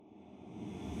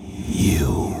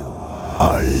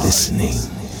are listening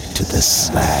to the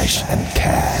Slash and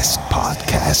Cast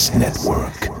Podcast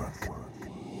Network.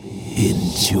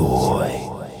 Enjoy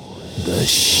the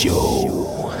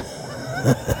show.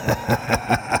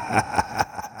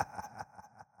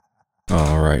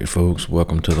 Alright folks,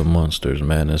 welcome to the Monsters,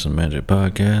 Madness, and Magic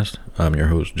Podcast. I'm your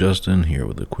host Justin, here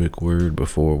with a quick word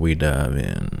before we dive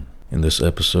in. In this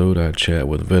episode, I chat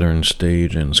with veteran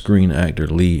stage and screen actor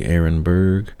Lee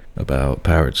Arenberg about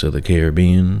Pirates of the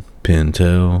Caribbean,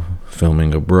 Pintel,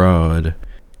 filming abroad,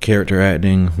 character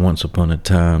acting, Once Upon a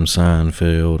Time,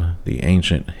 Seinfeld, the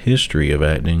ancient history of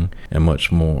acting, and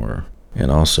much more.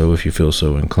 And also, if you feel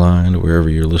so inclined, wherever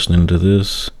you're listening to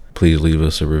this, please leave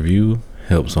us a review.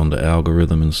 Helps on the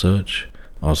algorithm and such.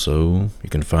 Also, you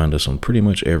can find us on pretty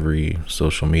much every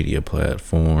social media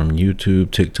platform,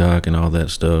 YouTube, TikTok, and all that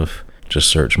stuff. Just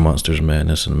search Monsters,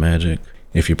 Madness, and Magic.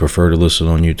 If you prefer to listen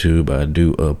on YouTube, I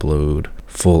do upload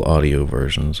full audio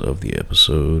versions of the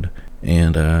episode,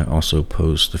 and I also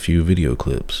post a few video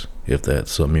clips, if that's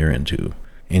something you're into.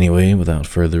 Anyway, without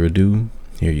further ado,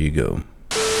 here you go.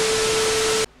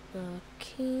 The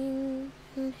king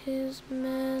and his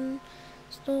men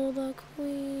stole the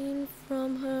queen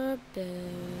from her bed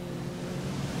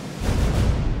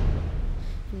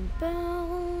and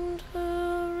bound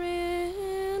her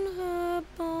in her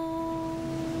bones.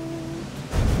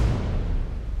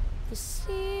 The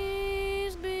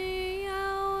seas be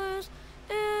ours,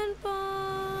 and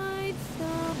by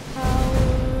the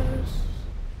powers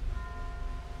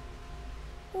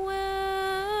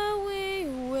where we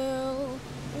will,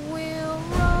 we'll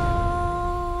roam.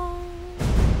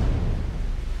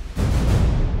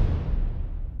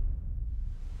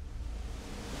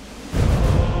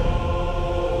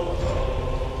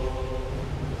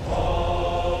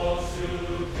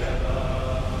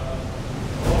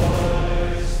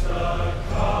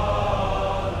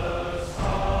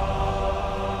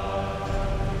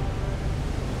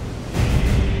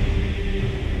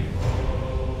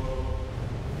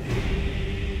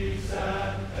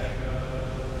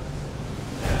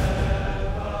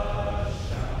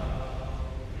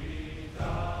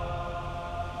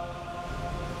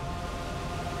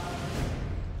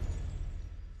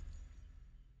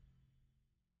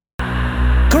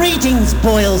 Greetings,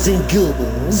 boils and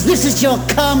ghouls. This is your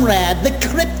comrade, the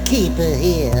Crypt Keeper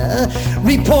here,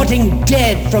 reporting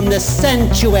dead from the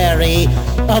sanctuary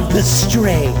of the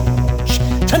strange.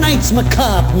 Tonight's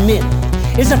macabre myth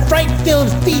is a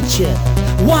fright-filled feature,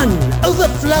 one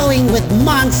overflowing with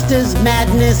monsters,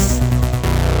 madness,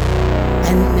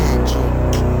 and magic.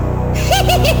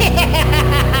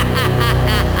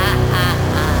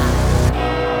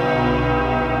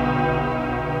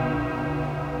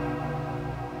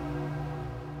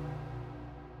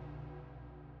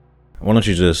 Why don't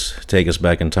you just take us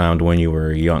back in time to when you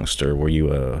were a youngster? Were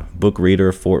you a book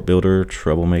reader, fort builder,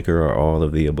 troublemaker, or all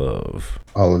of the above?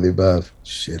 All of the above.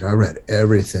 Shit, I read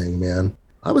everything, man.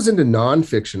 I was into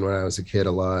nonfiction when I was a kid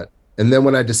a lot. And then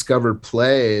when I discovered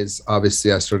plays,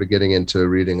 obviously I started getting into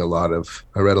reading I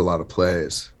read a lot of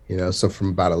plays, so from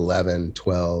about 11,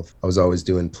 12, I was always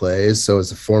doing plays. So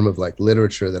as a form of like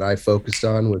literature that I focused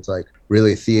on was like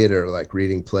really theater, like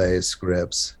reading plays,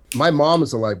 scripts. My mom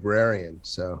is a librarian,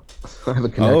 so I have a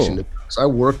connection to books. I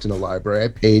worked in a library. I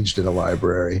paged in a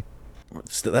library.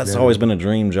 That's always been a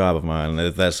dream job of mine.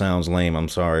 If that sounds lame, I'm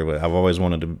sorry, but I've always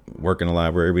wanted to work in a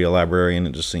library, be a librarian.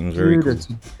 It just seems very cool.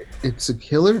 It's a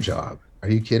killer job. Are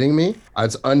you kidding me?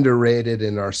 It's underrated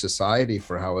in our society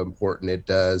for how important it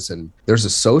does. And there's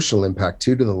a social impact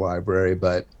too to the library,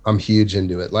 but I'm huge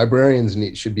into it. Librarians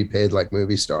should be paid like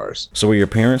movie stars. So were your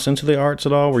parents into the arts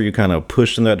at all? Were you kind of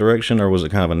pushed in that direction, or was it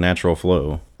kind of a natural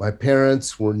flow? My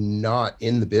parents were not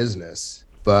in the business,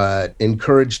 but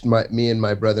encouraged me and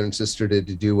my brother and sister to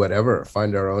do whatever,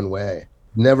 find our own way.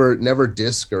 Never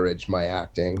discouraged my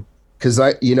acting. Because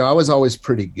I was always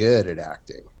pretty good at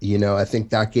acting. I think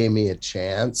that gave me a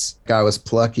chance. I was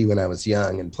plucky when I was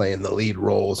young and playing the lead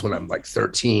roles when I'm like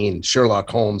 13, Sherlock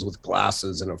Holmes with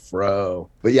glasses and a fro.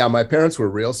 But yeah, my parents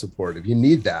were real supportive. You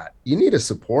need that. You need a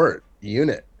support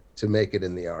unit to make it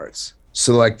in the arts.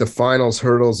 So like the finals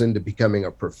hurdles into becoming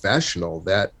a professional,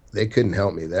 that they couldn't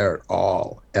help me there at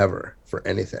all, ever, for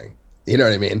anything. You know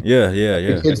what I mean? Yeah.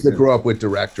 The kids that grow up with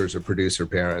directors or producer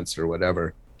parents or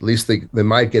whatever, at least they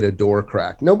might get a door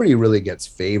crack. Nobody really gets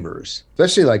favors,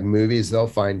 especially like movies. They'll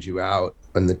find you out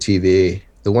on the TV.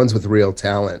 The ones with real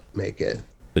talent make it.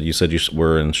 But you said you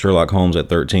were in Sherlock Holmes at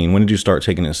 13. When did you start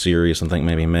taking it serious and think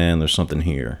maybe, man, there's something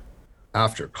here?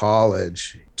 after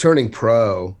college. Turning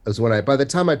pro was when by the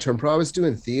time I turned pro, I was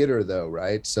doing theater though,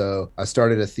 right? So I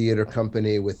started a theater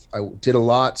company I did a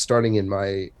lot starting in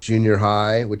my junior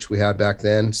high, which we had back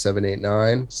then, 7, 8,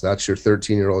 9. So that's your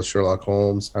 13-year-old Sherlock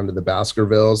Holmes under the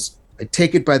Baskervilles. I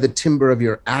take it by the timbre of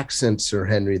your accent, Sir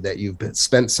Henry, that you've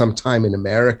spent some time in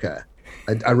America.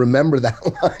 I remember that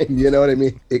line, you know what I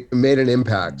mean? It made an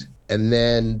impact. And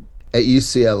then at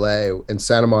UCLA, and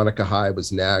Santa Monica High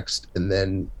was next, and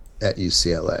then at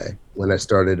UCLA, when I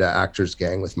started an Actors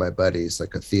Gang with my buddies,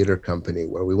 like a theater company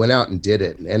where we went out and did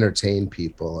it and entertained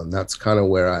people. And that's kind of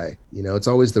where it's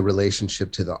always the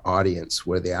relationship to the audience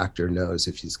where the actor knows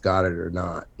if he's got it or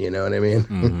not. You know what I mean?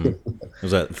 Mm-hmm.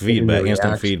 Was that feedback,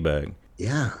 instant feedback?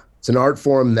 Yeah. It's an art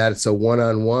form that it's a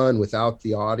one-on-one without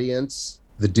the audience.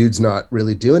 The dude's not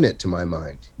really doing it, to my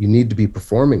mind. You need to be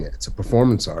performing it. It's a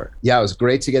performance art. Yeah, it was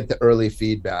great to get the early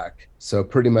feedback. So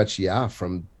pretty much, yeah,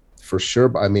 for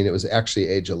sure. I mean, it was actually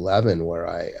age 11 where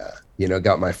I,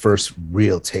 got my first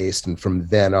real taste. And from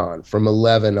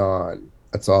 11 on,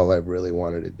 that's all I really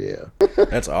wanted to do.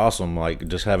 That's awesome. Like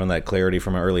just having that clarity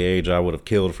from an early age, I would have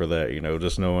killed for that,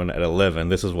 just knowing at 11,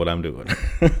 this is what I'm doing.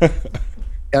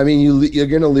 I mean, you're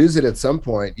going to lose it at some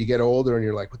point. You get older and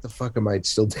you're like, what the fuck am I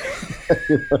still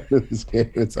doing? This game,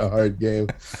 it's a hard game,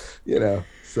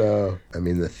 So, I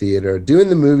mean, the theater, doing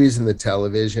the movies and the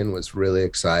television was really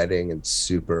exciting and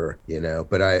super,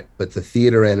 but the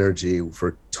theater energy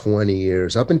for 20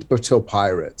 years, up until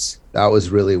Pirates, that was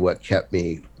really what kept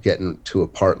me getting to a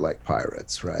part like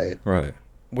Pirates, right? Right.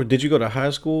 Well, did you go to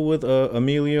high school with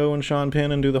Emilio and Sean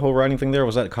Penn and do the whole writing thing there? Or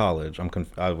was that college?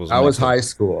 I was high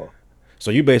school. So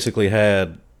you basically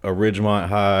had a Ridgemont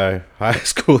high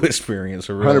school experience.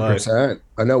 100%.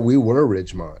 I know we were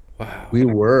Ridgemont. Wow. We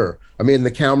were. I mean, the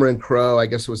Cameron Crowe, I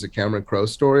guess it was a Cameron Crowe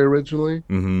story originally.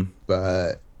 Mm-hmm.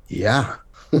 But yeah,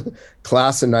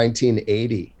 class of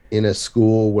 1980 in a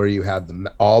school where you had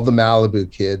all the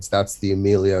Malibu kids. That's the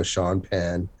Emilio, Sean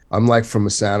Penn. I'm like from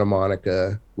Santa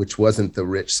Monica, which wasn't the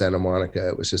rich Santa Monica.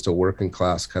 It was just a working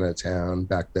class kind of town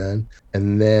back then.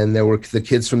 And then there were the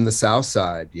kids from the South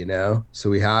Side,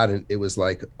 So it was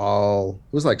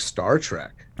like Star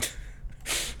Trek.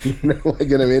 Like what I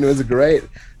mean? It was great.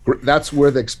 That's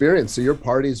where the experience. So your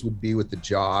parties would be with the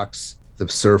jocks, the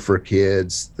surfer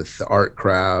kids, the art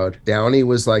crowd. Downey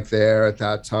was like there at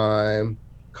that time,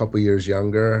 a couple years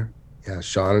younger. Yeah,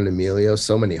 Sean and Emilio,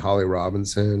 so many, Holly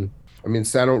Robinson. I mean,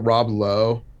 Rob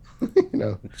Lowe,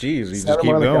 Jeez, you just Santa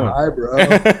keep Monica going. High,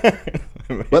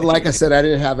 bro. But like I said, I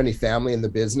didn't have any family in the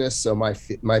business. So my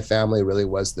family really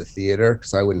was the theater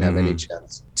because I wouldn't have any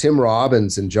chance. Tim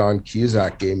Robbins and John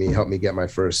Cusack helped me get my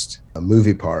first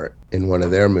movie part in one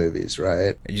of their movies,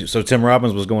 right? So Tim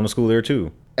Robbins was going to school there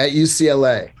too? At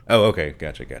UCLA. Oh, okay.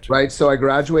 Gotcha. Right. So I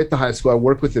graduate the high school. I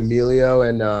worked with Emilio,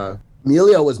 and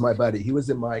Emilio was my buddy. He was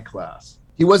in my class.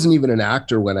 He wasn't even an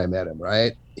actor when I met him,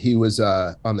 right? He was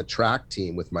on the track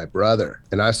team with my brother,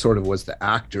 and I sort of was the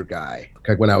actor guy.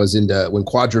 Like when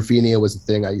Quadrophenia was a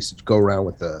thing, I used to go around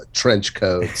with the trench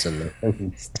coats and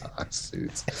the stock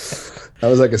suits. I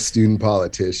was like a student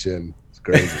politician. It's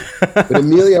crazy. But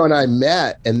Emilio and I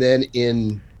met, and then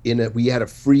we had a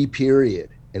free period,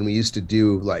 and we used to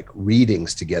do like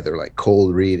readings together, like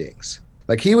cold readings.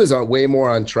 Like he was way more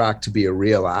on track to be a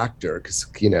real actor because,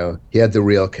 he had the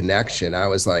real connection. I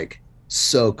was like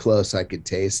so close I could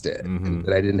taste it,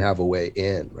 but I didn't have a way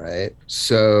in, right?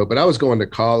 So, but I was going to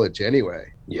college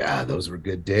anyway. Yeah, those were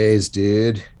good days,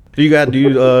 dude. Do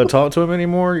you talk to him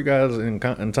anymore? You guys in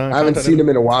time? I haven't seen him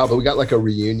in a while, but we got like a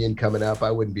reunion coming up.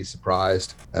 I wouldn't be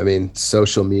surprised. I mean,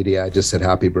 social media, I just said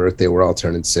happy birthday. We're all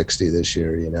turning 60 this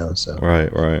year, so.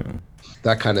 Right.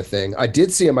 That kind of thing. I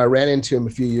did see him. I ran into him a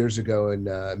few years ago in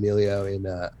Emilio in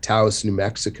Taos, New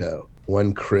Mexico,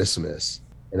 one Christmas.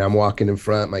 And I'm walking in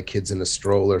front, my kid's in a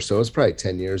stroller. So it was probably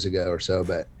 10 years ago or so.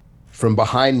 But from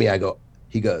behind me,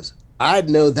 he goes, I'd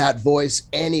know that voice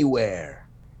anywhere.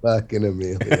 Fucking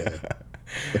Emilio.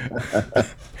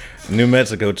 New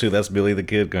Mexico too. That's Billy the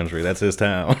Kid country. That's his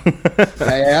town.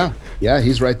 Yeah.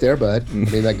 He's right there, bud. I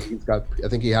mean, like I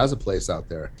think he has a place out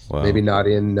there. Wow. Maybe not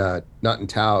in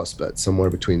Taos, but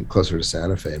somewhere closer to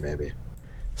Santa Fe, maybe.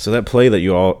 So that play that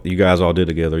you guys all did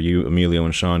together, you, Emilio,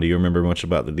 and Sean, do you remember much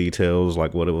about the details,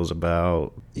 like what it was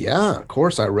about? Yeah, of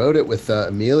course. I wrote it with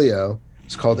Emilio.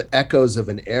 It's called The Echoes of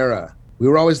an Era. We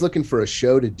were always looking for a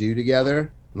show to do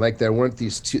together. Like there weren't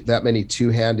that many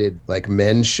two-handed like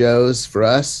men's shows for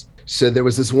us. So there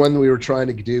was this one we were trying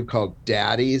to do called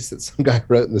Daddies that some guy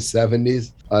wrote in the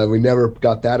 70s. We never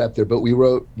got that up there, but we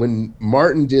wrote when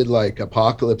Martin did like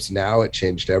Apocalypse Now, it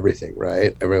changed everything,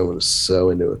 right? Everyone was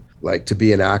so into it. Like to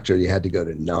be an actor, you had to go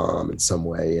to Nam in some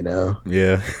way,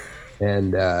 Yeah.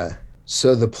 And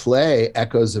so the play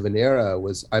Echoes of an Era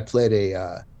was, I played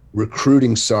a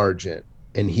recruiting sergeant,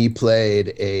 and he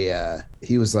played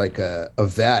he was like a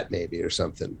vet maybe or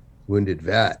something, wounded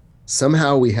vet.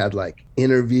 Somehow we had like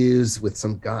interviews with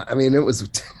some guy. I mean, it was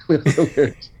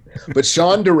weird. But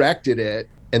Sean directed it,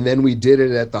 and then we did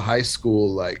it at the high school,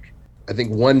 like I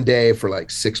think one day for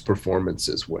like 6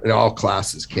 performances, and all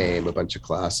classes came, a bunch of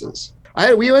classes.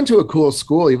 We went to a cool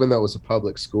school, even though it was a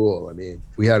public school. I mean,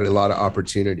 we had a lot of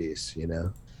opportunities, you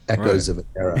know, Echoes of an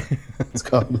Era. It's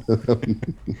called.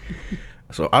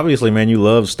 So obviously, man, you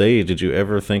love stage. Did you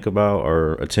ever think about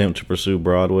or attempt to pursue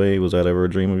Broadway? Was that ever a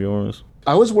dream of yours?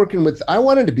 I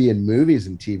wanted to be in movies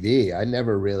and TV.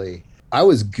 I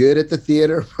was good at the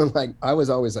theater, but like, I was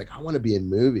always like, I want to be in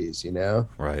movies, you know?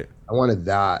 Right. I wanted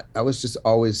that. I was just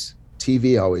always,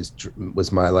 TV always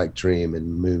was my like dream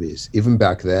in movies, even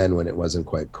back then when it wasn't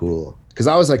quite cool. Because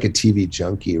I was like a TV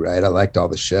junkie, right? I liked all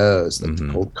the shows, like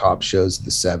the old cop shows of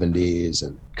the 70s.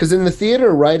 And because in the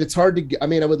theater, right, it's hard to, I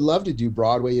mean, I would love to do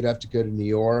Broadway. You'd have to go to New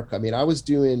York. I mean, I was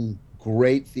doing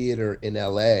great theater in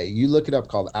LA. You look it up,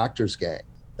 called Actors Gang.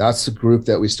 That's the group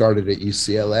that we started at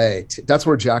UCLA. That's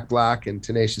where Jack Black and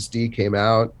Tenacious D came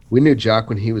out. We knew Jack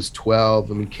when he was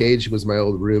 12. I mean, Cage was my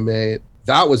old roommate.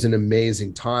 That was an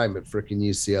amazing time at freaking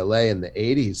UCLA in the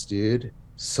 80s, dude.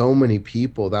 So many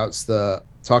people.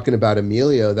 Talking about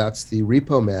Emilio, that's the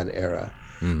Repo Man era.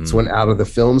 It's when out of the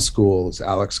film schools,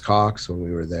 Alex Cox when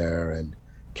we were there, and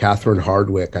Catherine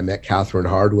Hardwick. I met Catherine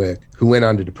Hardwick, who went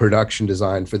on to do production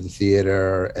design for the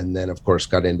theater, and then of course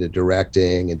got into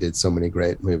directing and did so many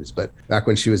great movies. But back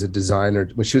when she was a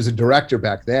director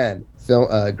back then,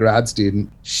 grad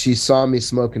student, she saw me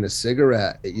smoking a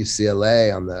cigarette at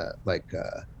UCLA on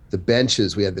the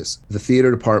benches. The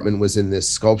theater department was in this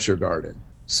sculpture garden.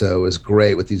 So it was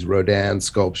great with these Rodin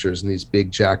sculptures and these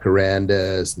big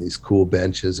jacarandas and these cool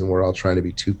benches. And we're all trying to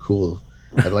be too cool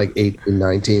at like 18,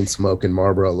 19, smoking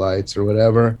Marlboro Lights or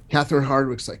whatever. Catherine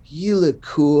Hardwick's like, you look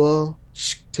cool.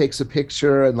 She takes a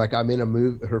picture, and like I'm in a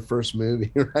movie, her first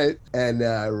movie, right? And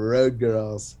Road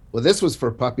Girls. Well, this was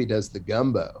for Puppy Does the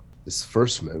Gumbo, this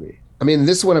first movie. I mean,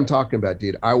 this is what I'm talking about,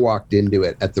 dude. I walked into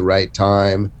it at the right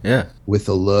time, with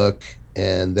a look,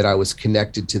 and that I was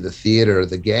connected to the theater.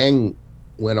 The gang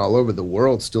went all over the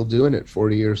world, still doing it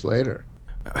 40 years later.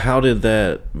 How did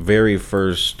that very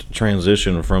first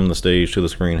transition from the stage to the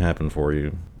screen happen for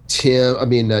you? Tim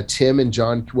and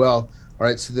John. Well, all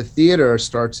right, so the theater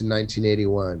starts in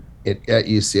 1981 at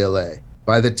UCLA.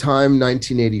 By the time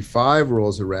 1985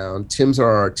 rolls around, Tim's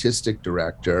our artistic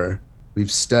director.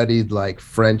 We've studied like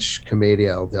French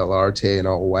Commedia dell'arte and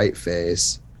all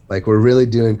whiteface. Like, we're really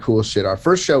doing cool shit. Our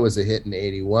first show was a hit in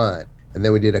 81. And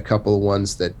then we did a couple of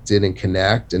ones that didn't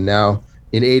connect. And now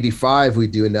in 85, we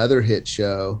do another hit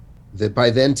show that by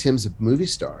then Tim's a movie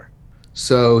star.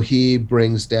 So he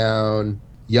brings down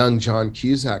young John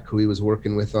Cusack, who he was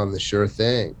working with on The Sure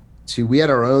Thing. We had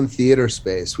our own theater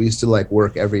space. We used to like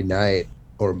work every night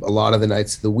or a lot of the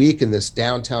nights of the week in this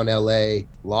downtown LA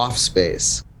loft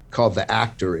space called The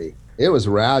Actory. It was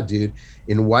rad, dude.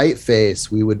 In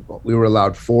whiteface, we were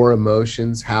allowed 4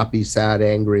 emotions: happy, sad,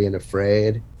 angry, and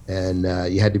afraid. And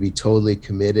you had to be totally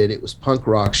committed. It was punk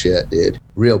rock shit, dude.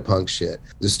 Real punk shit.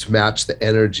 Just to match the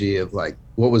energy of like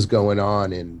what was going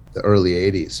on in the early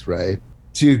 80s, right?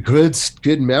 Dude,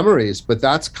 good memories. But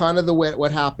that's kind of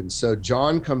what happened. So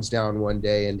John comes down one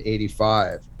day in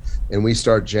 85 and we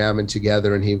start jamming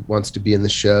together, and he wants to be in the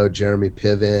show. Jeremy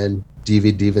Piven,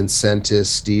 Davy DeVincentis,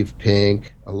 Steve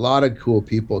Pink. A lot of cool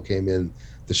people came in.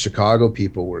 The Chicago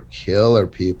people were killer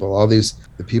people. All the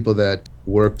people that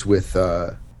worked with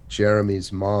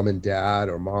Jeremy's mom and dad,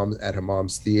 or mom at her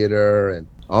mom's theater, and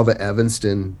all the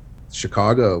Evanston,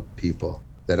 Chicago people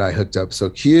that I hooked up. So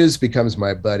Hughes becomes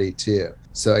my buddy too.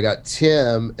 So I got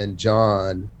Tim and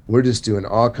John. We're just doing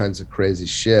all kinds of crazy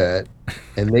shit.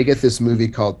 And they get this movie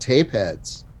called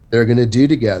Tapeheads. They're going to do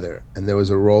together. And there was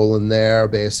a role in there,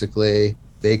 basically.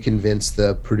 They convinced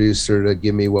the producer to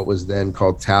give me what was then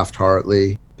called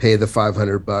Taft-Hartley, pay the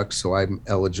 $500 so I'm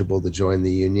eligible to join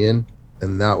the union.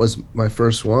 And that was my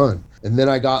first one. And then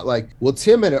I got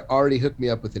Tim had already hooked me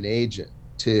up with an agent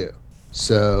too.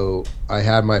 So I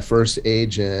had my first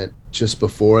agent just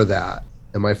before that.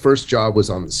 And my first job was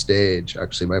on the stage.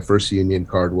 Actually, my first union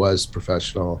card was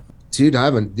professional. Dude,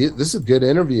 this is a good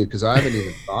interview because I haven't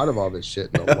even thought of all this shit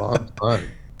in a long time.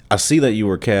 I see that you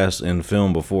were cast in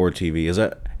film before TV. Is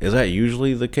that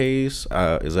usually the case?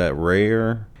 Is that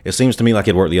rare? It seems to me like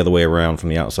it worked the other way around from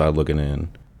the outside looking in.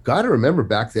 Gotta remember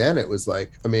back then it was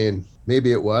like, I mean,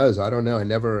 maybe it was. I don't know. I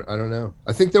don't know.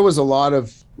 I think there was a lot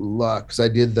of luck because I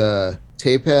did the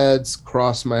Tapeheads,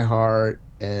 Cross My Heart,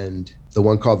 and the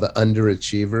one called The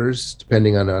Underachievers,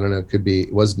 depending on, I don't know,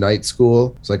 it was Night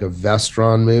School. It's like a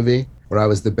Vestron movie where I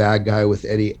was the bad guy with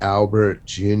Eddie Albert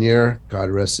Jr., God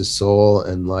rest his soul,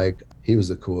 and like, he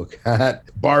was a cool cat.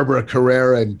 Barbara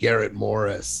Carrera and Garrett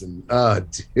Morris. And oh,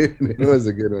 dude, it was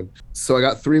a good one. So I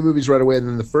got 3 movies right away. And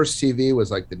then the first TV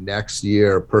was like the next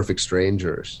year, Perfect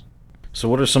Strangers. So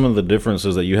what are some of the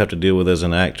differences that you have to deal with as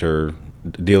an actor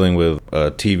dealing with a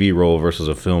TV role versus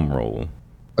a film role?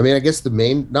 I mean, I guess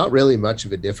not really much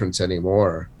of a difference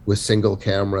anymore with single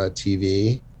camera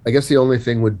TV. I guess the only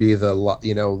thing would be the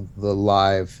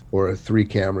live or 3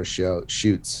 camera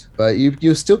shoots, but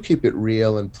you still keep it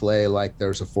real and play like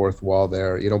there's a fourth wall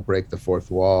there. You don't break the fourth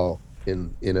wall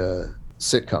in a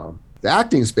sitcom. The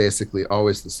acting's basically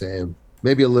always the same,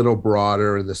 maybe a little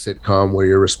broader in the sitcom where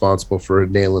you're responsible for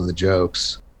nailing the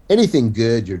jokes. Anything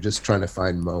good, you're just trying to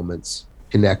find moments,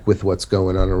 connect with what's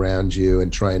going on around you,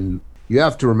 and you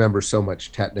have to remember so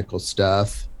much technical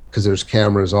stuff, because there's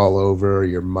cameras all over,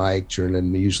 you're mic'd, you're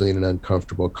usually in an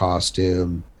uncomfortable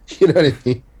costume, you know what I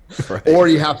mean? Right. Or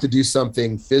you have to do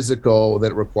something physical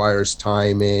that requires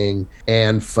timing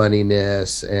and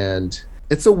funniness, and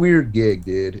it's a weird gig,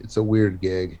 dude. It's a weird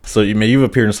gig. So you've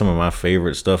appeared in some of my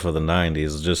favorite stuff of the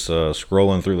 90s. Just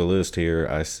scrolling through the list here,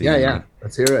 I see. Yeah.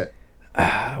 Let's hear it.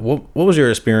 What was your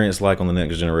experience like on The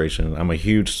Next Generation? I'm a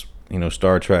huge,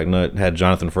 Star Trek nut. Had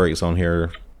Jonathan Frakes on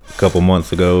here a couple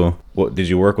months ago. What did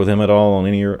you work with him at all on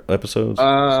any of your episodes?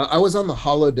 I was on the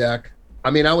holodeck. I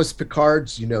mean, I was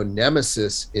Picard's,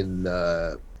 nemesis in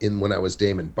when I was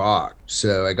Damon Bach.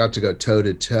 So I got to go toe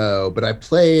to toe. But I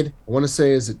played, I want to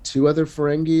say, is it 2 other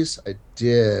Ferengis? I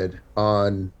did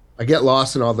on. I get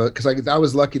lost in all the, because I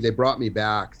was lucky they brought me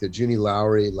back. The Junie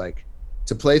Lowry, like,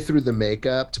 to play through the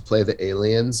makeup, to play the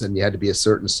aliens, and you had to be a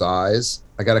certain size.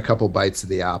 I got a couple bites of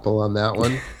the apple on that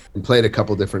one. And played a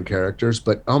couple different characters,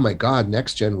 but oh my God,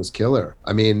 Next Gen was killer.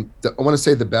 I mean, I want to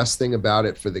say the best thing about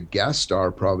it for the guest star,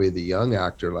 probably the young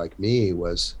actor like me,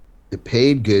 was it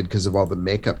paid good because of all the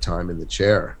makeup time in the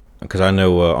chair. Because I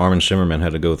know Armin Shimmerman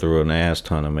had to go through an ass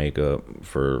ton of makeup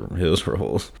for his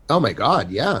roles. Oh my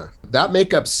God, yeah. That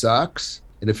makeup sucks.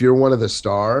 And if you're one of the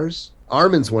stars,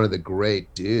 Armin's one of the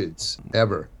great dudes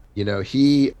ever.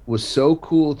 He was so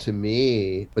cool to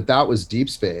me, but that was Deep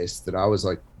Space that I was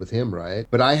like with him, right?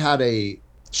 But I had a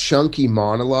chunky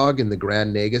monologue in the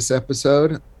Grand Nagus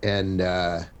episode, and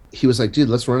he was like, dude,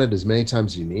 let's run it as many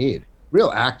times as you need.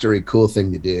 Real actory, cool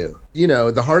thing to do.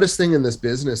 The hardest thing in this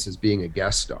business is being a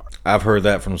guest star. I've heard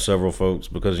that from several folks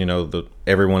because,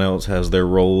 everyone else has their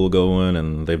role going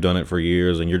and they've done it for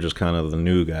years, and you're just kind of the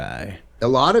new guy. A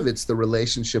lot of it's the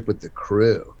relationship with the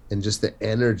crew and just the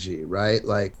energy, right?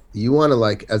 Like you want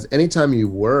to as anytime you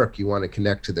work, you want to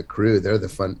connect to the crew. They're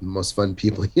the most fun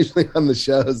people usually on the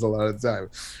shows a lot of the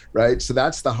time, right? So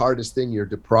that's the hardest thing. You're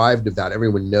deprived of that.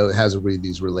 Everyone has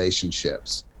these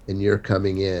relationships, and you're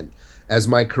coming in. As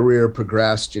my career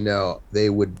progressed, they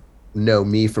would know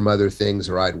me from other things,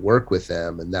 or I'd work with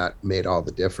them, and that made all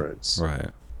the difference.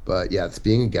 Right. But yeah,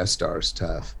 being a guest star is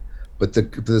tough. But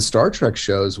the Star Trek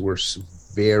shows were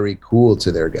very cool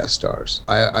to their guest stars.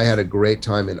 I had a great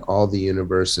time in all the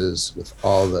universes with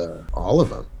all of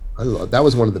them. That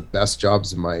was one of the best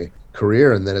jobs of my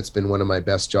career, and then it's been one of my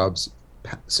best jobs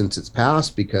since it's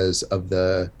passed because of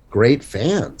the great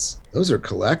fans. Those are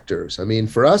collectors. I mean,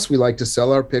 for us, we like to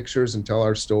sell our pictures and tell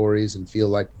our stories and feel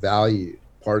like valued,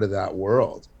 part of that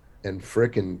world. And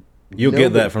frickin' You'll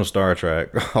get that from Star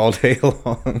Trek all day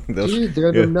long. Dude,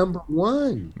 they're the number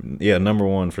one. Yeah, number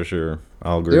one for sure.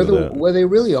 I'll agree with that. Well, they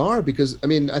really are, because, I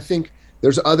mean, I think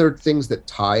there's other things that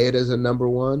tie it as a number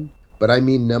one, but I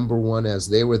mean number one as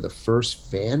they were the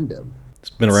first fandom. It's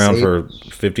been around for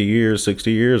 50 years, 60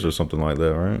 years or something like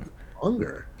that, right?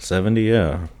 Longer. 70,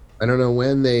 yeah. I don't know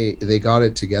when they got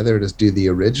it together to do the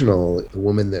original. The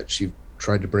woman that she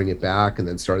tried to bring it back and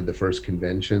then started the first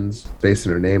conventions based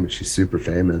on her name, and she's super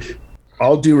famous.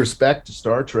 All due respect to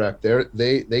Star Trek,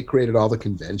 they created all the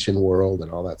convention world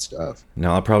and all that stuff.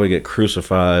 Now I'll probably get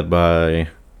crucified by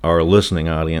our listening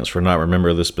audience for not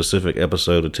remember this specific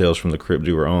episode of Tales from the Crypt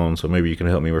you were on, so maybe you can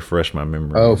help me refresh my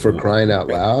memory. Oh, for crying out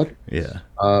loud? Yeah.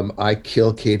 I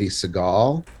kill Katie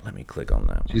Seagal. Let me click on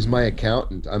that one. She's my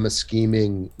accountant. I'm a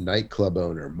scheming nightclub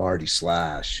owner, Marty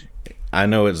Slash. I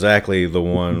know exactly the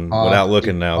one without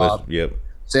looking now. Yep.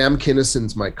 Sam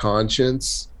Kinnison's my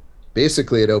conscience.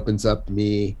 Basically, it opens up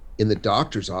me in the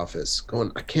doctor's office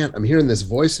going, I'm hearing this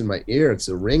voice in my ear. It's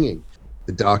a ringing.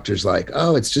 The doctor's like,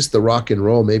 oh, it's just the rock and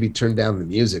roll. Maybe turn down the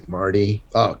music, Marty.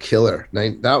 Oh, killer.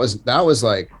 That was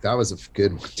a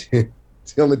good one, too.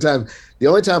 It's the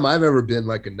only time I've ever been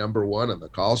like a number one on the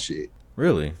call sheet.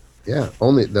 Really? Yeah.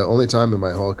 The only time in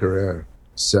my whole career.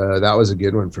 So that was a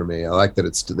good one for me. I like that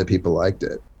that people liked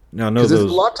it. Now, I know Because a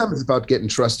those. lot of times it's about getting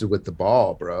trusted with the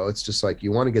ball, bro. It's just like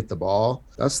you want to get the ball.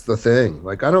 That's the thing.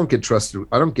 Like I don't get trusted.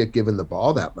 I don't get given the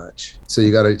ball that much. So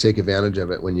you got to take advantage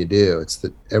of it when you do. It's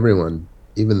that everyone,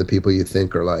 even the people you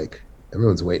think are like,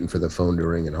 everyone's waiting for the phone to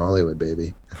ring in Hollywood,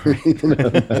 baby.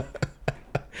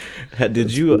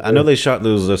 Did you? I know they shot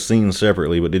those scenes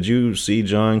separately, but did you see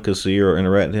John Cassier or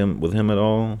interact with him at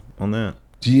all on that?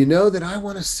 Do you know that I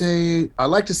want to say, I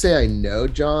like to say I know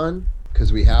John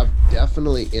because we have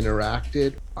definitely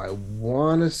interacted. I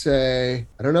want to say,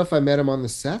 I don't know if I met him on the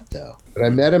set though, but I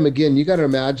met him again. You got to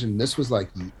imagine this was like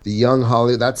the young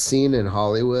Hollywood, that scene in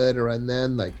Hollywood around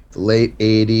then, like the late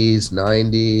 80s,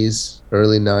 90s,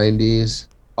 early 90s.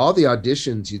 All the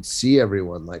auditions, you'd see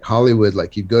everyone like Hollywood,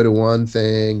 like you'd go to one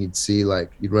thing, you'd see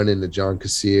like, you'd run into John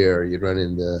Cassier, you'd run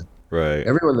into Right.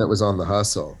 everyone that was on the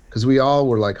hustle, because we all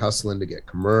were like hustling to get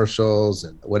commercials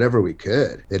and whatever we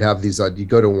could. They'd have these, you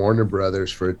go to Warner Brothers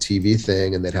for a TV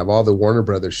thing and they'd have all the Warner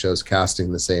Brothers shows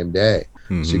casting the same day.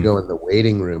 Mm-hmm. So you go in the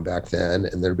waiting room back then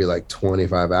and there'd be like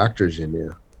 25 actors you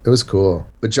knew. It was cool.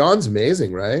 But John's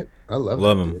amazing, right? I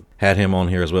love him. Dude. Had him on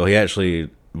here as well. He actually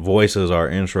voices our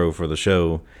intro for the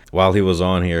show. While he was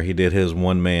on here, he did his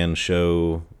one-man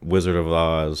show, Wizard of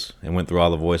Oz, and went through all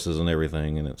the voices and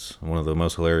everything, and it's one of the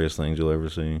most hilarious things you'll ever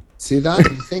see. See that?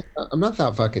 You think I'm not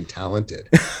that fucking talented.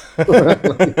 I'm not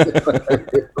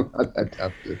that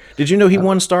talented. Did you know he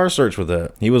won Star Search with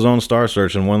that? He was on Star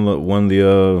Search and won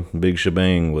the big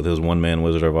shebang with his one-man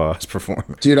Wizard of Oz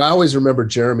performance. Dude, I always remember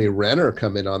Jeremy Renner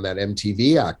coming on that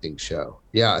MTV acting show.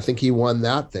 Yeah, I think he won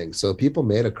that thing. So people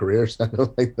made a career. So I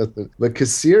don't like that. But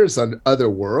Cassier's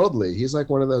otherworldly. He's like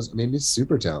one of those. I mean, he's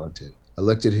super talented. I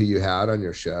looked at who you had on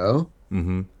your show.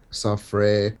 Mm-hmm. Saw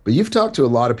Frey. But you've talked to a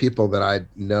lot of people that I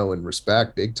know and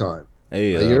respect big time.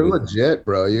 Hey, You're legit,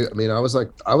 bro.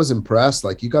 I was impressed.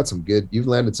 Like you've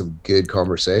landed some good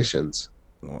conversations.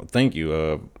 Well, thank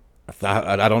you.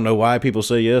 I don't know why people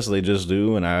say yes. They just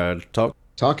do. And I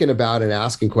talking about and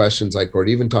asking questions like, or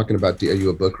even talking about, are you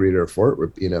a book reader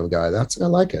or guy? I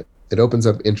like it. It opens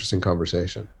up interesting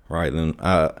conversation. Right. Then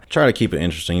I try to keep it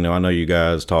interesting. I know you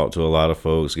guys talk to a lot of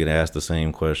folks, get asked the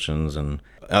same questions, and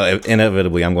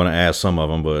inevitably I'm going to ask some of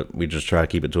them, but we just try to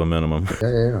keep it to a minimum.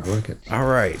 Yeah, I like it. All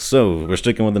right. So we're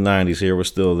sticking with the 90s here. We're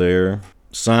still there.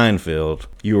 Seinfeld,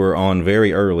 you were on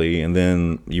very early, and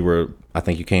then I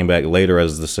think you came back later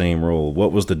as the same role.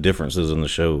 What was the differences in the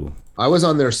show? I was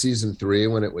on there season 3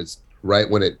 when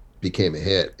it became a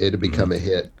hit. It had become a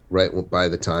hit right by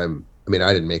the time. I mean,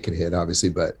 I didn't make it a hit, obviously,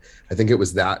 but I think it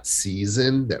was that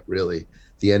season that really,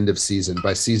 the end of season.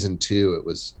 By season 2, it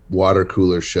was water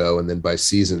cooler show, and then by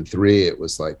season 3, it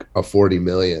was like a 40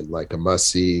 million, like a must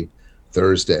see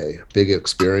Thursday, big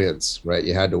experience, right?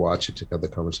 You had to watch it to have the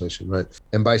conversation, right?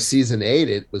 And by season 8,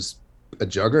 it was a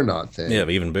juggernaut thing. Yeah,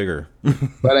 even bigger.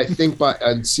 But I think by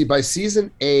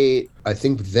season 8, I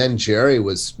think then Jerry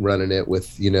was running it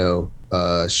with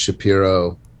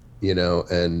Shapiro,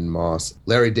 and Moss.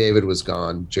 Larry David was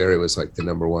gone. Jerry was like the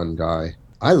number one guy.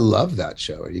 I love that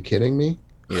show. Are you kidding me?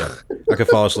 Yeah, I could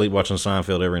fall asleep watching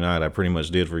Seinfeld every night. I pretty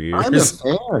much did for years. I'm a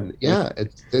fan. Yeah,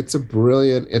 it's a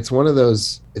brilliant. It's one of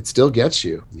those. It still gets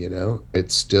you.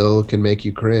 It still can make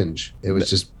you cringe. It was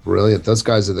just brilliant. Those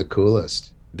guys are the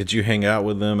coolest. Did you hang out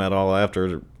with them at all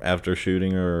after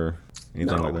shooting or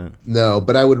anything like that? No,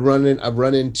 but I've run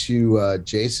into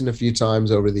Jason a few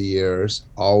times over the years.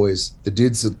 Always, the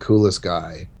dude's the coolest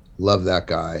guy. Love that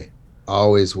guy.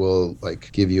 Always will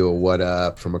give you a what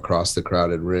up from across the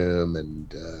crowded room,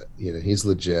 and he's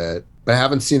legit. But I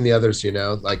haven't seen the others,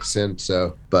 since.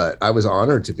 So, but I was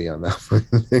honored to be on that one.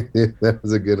 That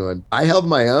was a good one. I held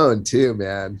my own too,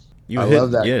 man.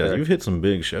 Love that. Yeah, you've hit some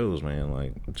big shows,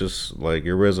 man. Just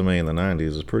your resume in the 90s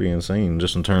is pretty insane,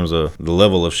 just in terms of the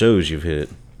level of shows you've hit.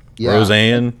 Yeah.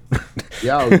 Roseanne.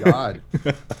 Yeah, oh God.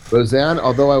 Roseanne,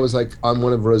 although I was on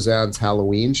one of Roseanne's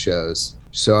Halloween shows.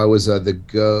 So I was the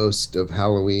ghost of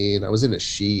Halloween. I was in a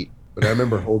sheet, but I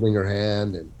remember holding her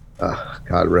hand and, oh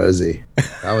God, Rosie.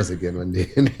 That was a good one,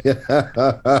 dude.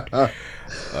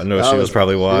 I know she was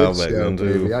probably wild back then,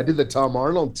 too. Baby. I did the Tom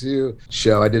Arnold, too,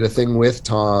 show. I did a thing with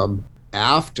Tom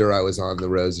after I was on the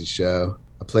Rosie show.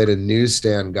 I played a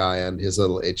newsstand guy on his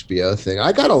little HBO thing.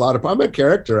 I got I'm a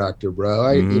character actor, bro.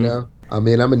 I'm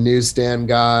a newsstand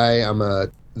guy.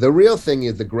 The real thing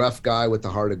is the gruff guy with the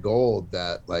heart of gold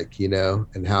that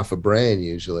and half a brain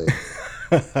usually.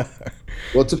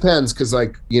 Well, it depends because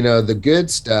the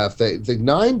good stuff, the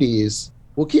 90s,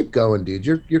 we'll keep going, dude.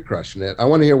 You're crushing it. I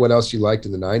want to hear what else you liked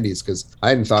in the 90s because I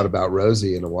hadn't thought about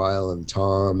Rosie in a while and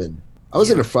Tom and I was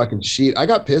in a fucking sheet. I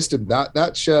got pissed at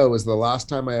that show was the last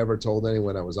time I ever told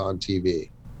anyone I was on TV.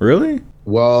 Really?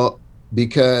 Well,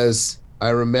 because I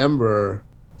remember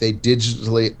they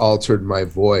digitally altered my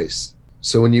voice.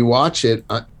 So when you watch it,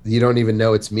 you don't even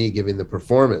know it's me giving the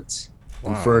performance.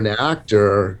 Wow. And for an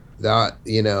actor, that,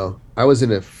 you know, I was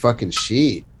in a fucking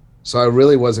sheet. So I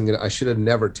really wasn't I should have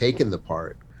never taken the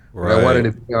part. Right. I wanted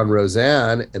to be on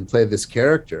Roseanne and play this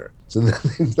character. So then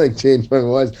they like changed my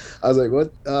voice. I was like,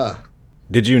 what?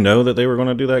 Did you know that they were going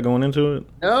to do that going into it?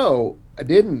 No, I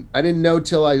didn't. I didn't know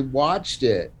till I watched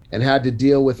it and had to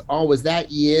deal with, oh, was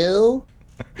that you?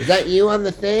 Is that you on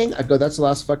the thing? I go, that's the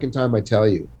last fucking time I tell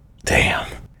you. Damn.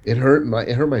 It hurt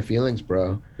my feelings,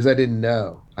 bro, because I didn't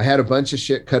know. I had a bunch of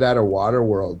shit cut out of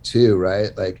Waterworld too,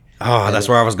 right? Like, oh, that's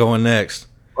where I was going next.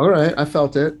 All right, I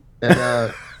felt it,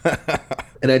 and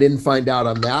and I didn't find out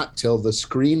on that till the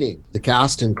screening. The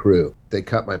cast and crew, they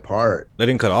cut my part. They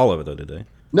didn't cut all of it though, did they?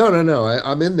 No.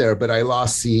 I'm in there, but I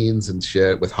lost scenes and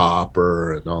shit with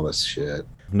Hopper and all this shit.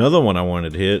 Another one I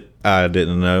wanted to hit, I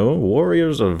didn't know,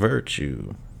 Warriors of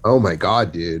Virtue. Oh my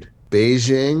God, dude.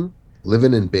 Beijing,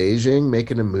 living in Beijing,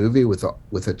 making a movie with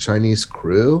a Chinese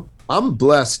crew. I'm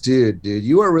blessed, dude.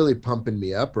 You are really pumping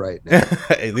me up right now.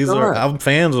 I'm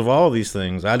fans of all these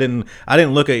things. I didn't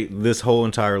look at this whole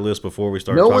entire list before we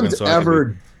started talking. No one's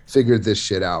ever figured this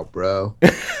shit out, bro.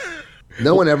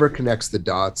 No one ever connects the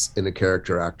dots in a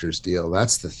character actor's deal.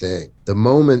 That's the thing. The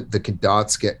moment the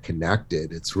dots get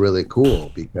connected, it's really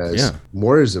cool because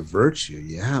Warriors of Virtue,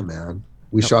 yeah, man.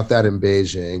 We shot that in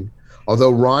Beijing.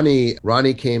 Although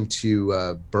Ronnie came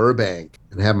to Burbank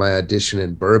and had my audition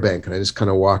in Burbank, and I just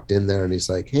kind of walked in there and he's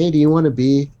like, hey, do you want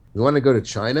to go to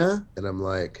China? And I'm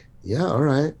like, yeah, all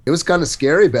right. It was kind of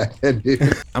scary back then, dude.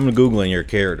 I'm Googling your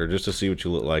character just to see what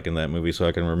you look like in that movie so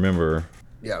I can remember.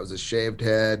 Yeah, it was a shaved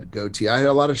head, goatee. I had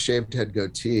a lot of shaved head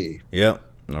goatee. Yep,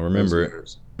 I remember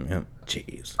it. Yep,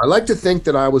 jeez. I like to think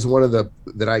that I was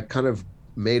that I kind of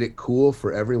made it cool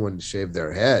for everyone to shave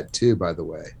their head too, by the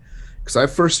way. Because I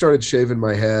first started shaving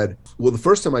my head. Well, the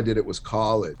first time I did it was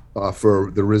college for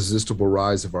The Resistible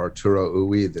Rise of Arturo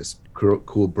Ui, this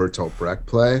cool Bertolt Brecht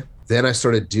play. Then I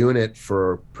started doing it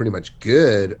for pretty much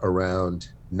good around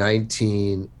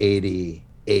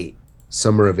 1988.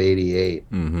 Summer of '88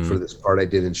 for this part I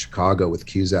did in Chicago with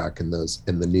Cusack and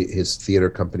his theater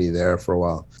company there for a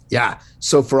while. Yeah.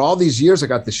 So for all these years, I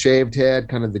got the shaved head,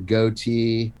 kind of the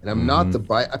goatee, and I'm not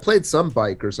I played some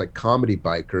bikers, like comedy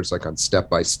bikers, like on Step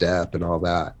by Step and all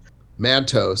that.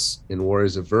 Mantos in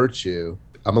Warriors of Virtue.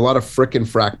 I'm a lot of frickin'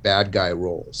 frack bad guy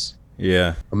roles.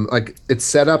 Yeah. I'm like, it's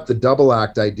set up the double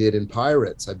act I did in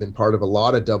Pirates. I've been part of a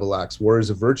lot of double acts. Warriors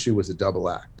of Virtue was a double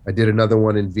act. I did another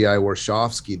one in V.I.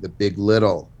 Warshawski, The Big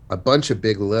Little, a bunch of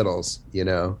Big Littles, you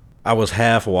know. I was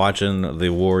half watching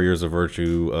the Warriors of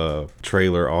Virtue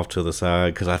trailer off to the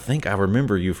side because I think I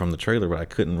remember you from the trailer, but I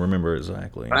couldn't remember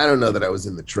exactly. I don't know that I was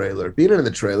in the trailer. Being in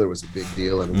the trailer was a big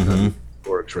deal, and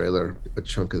or a trailer, a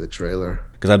chunk of the trailer.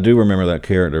 Because I do remember that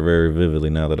character very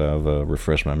vividly now that I've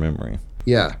refreshed my memory.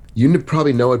 Yeah, you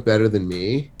probably know it better than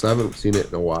me. I haven't seen it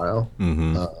in a while,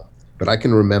 but I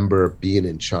can remember being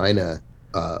in China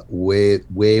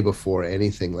way before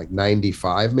anything, like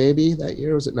 95 maybe that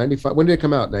year. Was it 95? When did it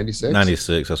come out? 96?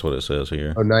 96, that's what it says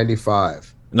here. Oh,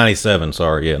 95. 97,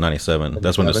 sorry. Yeah, 97.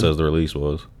 That's when it says the release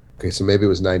was. Okay, so maybe it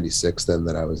was 96 then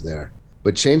that I was there.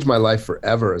 But changed my life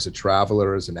forever as a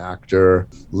traveler, as an actor,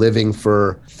 living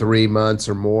for 3 months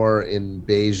or more in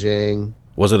Beijing.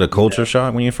 Was it a culture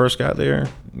shock when you first got there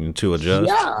to adjust?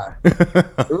 Yeah,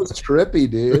 it was trippy,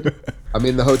 dude. I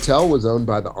mean, the hotel was owned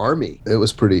by the army. It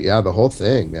was the whole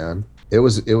thing, man. It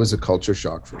was a culture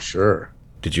shock for sure.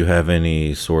 Did you have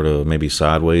any sort of maybe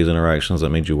sideways interactions that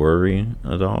made you worry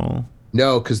at all?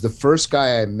 No, because the first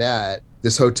guy I met,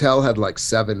 this hotel had like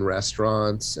 7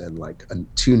 restaurants and like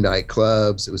 2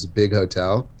 nightclubs. It was a big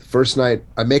hotel. The first night,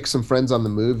 I make some friends on the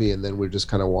movie, and then we're just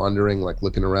kind of wandering, like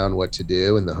looking around what to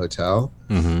do in the hotel.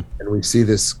 And we see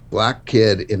this black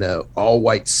kid in a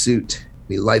all-white suit.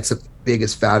 He lights up the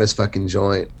biggest, fattest fucking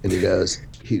joint, and he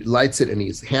lights it and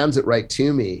he hands it right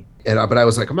to me. But I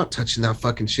was like, I'm not touching that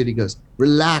fucking shit. He goes,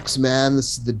 relax, man.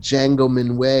 This is the Django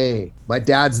way. My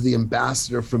dad's the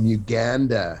ambassador from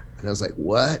Uganda. And I was like,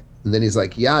 what? And then he's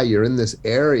like, yeah, you're in this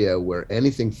area where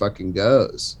anything fucking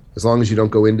goes, as long as you don't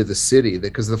go into the city.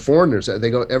 Because the foreigners,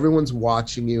 everyone's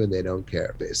watching you and they don't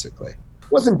care, basically.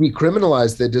 It wasn't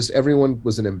decriminalized. Everyone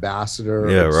was an ambassador.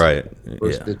 Yeah, right.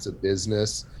 First bits of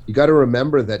business. You got to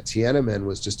remember that Tiananmen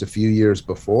was just a few years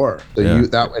before. So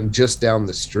that went just down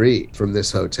the street from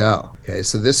this hotel. Okay,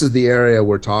 so this is the area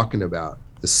we're talking about.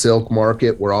 The Silk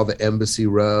Market, where all the Embassy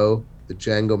Row, the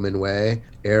Django Way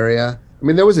area. I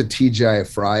mean, there was a TGI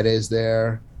Fridays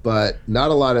there, but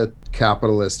not a lot of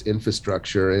capitalist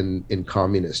infrastructure in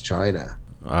communist China.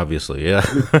 Obviously, yeah.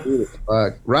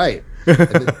 Right. And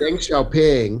then Deng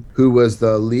Xiaoping, who was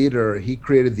the leader, he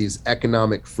created these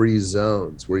economic free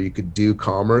zones where you could do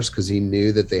commerce because he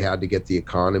knew that they had to get the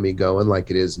economy going like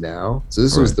it is now. So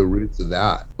this was the roots of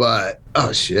that. But,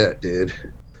 oh shit, dude.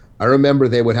 I remember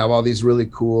they would have all these really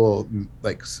cool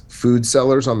like food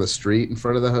sellers on the street in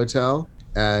front of the hotel.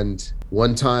 And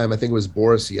one time, I think it was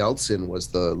Boris Yeltsin was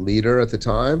the leader at the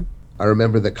time. I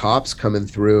remember the cops coming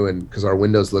through, and because our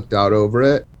windows looked out over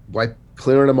it,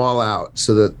 clearing them all out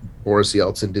so that Boris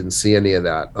Yeltsin didn't see any of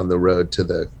that on the road to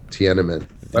the Tiananmen.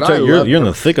 But you're in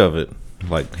the thick of it,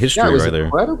 like history it was right there.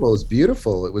 Incredible. It was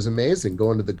beautiful. It was amazing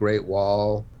going to the Great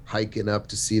Wall, hiking up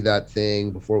to see that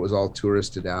thing before it was all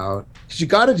touristed out. Because you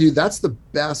got to do, that's the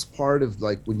best part of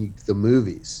like the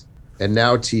movies and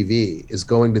now TV is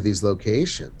going to these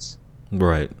locations.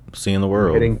 Right, seeing the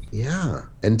world.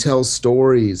 And tell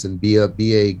stories and be a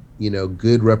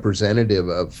good representative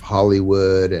of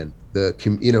Hollywood and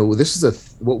this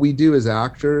is what we do as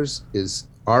actors is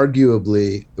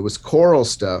arguably it was choral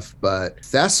stuff, but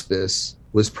Thespis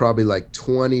was probably like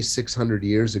 2,600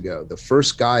 years ago, the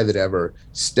first guy that ever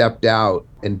stepped out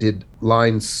and did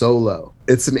lines solo.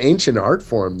 It's an ancient art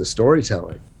form, the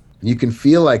storytelling. You can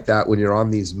feel like that when you're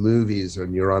on these movies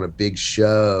and you're on a big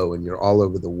show and you're all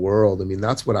over the world. I mean,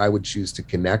 that's what I would choose to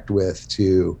connect with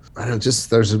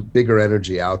there's a bigger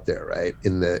energy out there, right?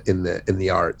 In the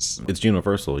arts. It's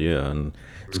universal, yeah. And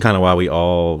it's kind of why we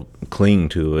all cling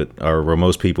to it, or where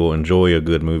most people enjoy a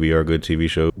good movie or a good TV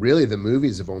show. Really, the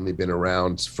movies have only been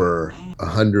around for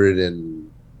 100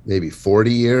 and maybe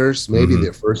 40 years, maybe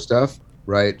their first stuff,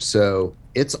 right? So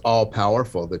it's all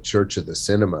powerful, the church of the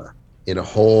cinema, in a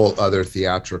whole other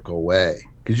theatrical way.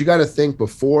 Because you got to think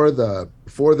before the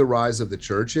rise of the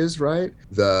churches, right?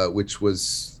 Which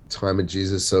was time of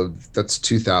Jesus. So that's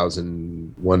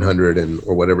 2,100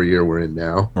 or whatever year we're in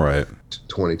now. Right.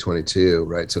 2022,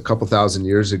 right? So a couple thousand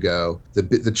years ago,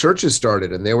 the churches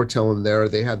started and they were telling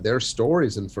they had their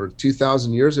stories. And for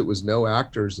 2,000 years, it was no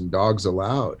actors and dogs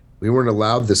allowed. We weren't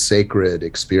allowed the sacred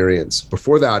experience.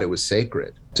 Before that, it was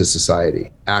sacred to society.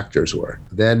 Actors were.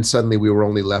 Then suddenly we were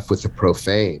only left with the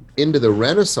profane. Into the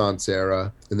Renaissance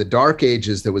era, in the Dark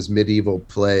Ages, there was medieval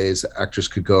plays. Actors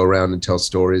could go around and tell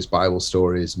stories, Bible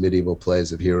stories, medieval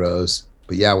plays of heroes.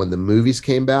 But yeah, when the movies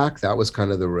came back, that was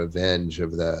kind of the revenge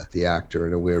of the actor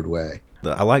in a weird way.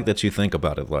 I like that you think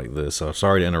about it like this. So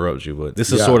sorry to interrupt you, but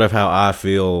this is sort of how I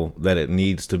feel that it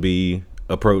needs to be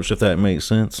approached, if that makes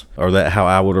sense, or that how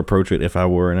I would approach it if I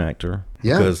were an actor.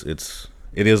 Yeah, because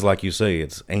it is like you say,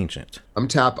 it's ancient. I'm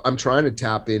trying to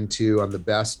tap into, on the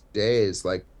best days,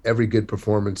 like every good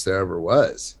performance there ever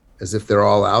was, as if they're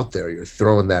all out there. You're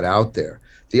throwing that out there.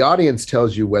 The audience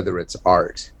tells you whether it's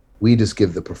art. We just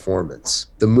give the performance.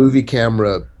 The movie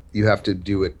camera, you have to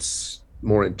do it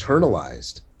more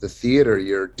internalized. The theater,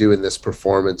 you're doing this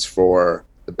performance for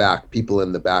the back people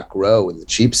in the back row in the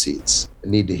cheap seats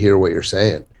need to hear what you're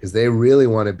saying because they really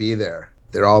want to be there.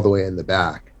 They're all the way in the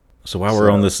back. So while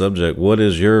we're on this subject, what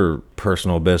is your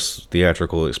personal best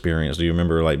theatrical experience? Do you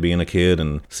remember like being a kid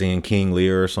and seeing King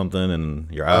Lear or something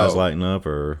and your eyes lighting up?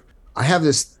 Or I have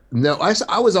this. No,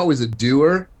 I was always a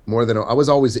doer more than I was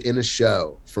always in a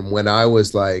show from when I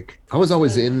was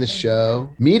always in the show.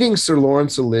 Meeting Sir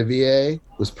Laurence Olivier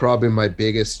was probably my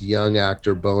biggest young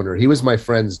actor boner. He was my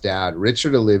friend's dad.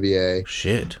 Richard Olivier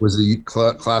was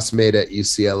a classmate at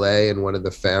UCLA and one of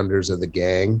the founders of the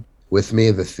gang with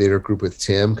me, the theater group with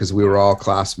Tim, because we were all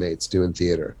classmates doing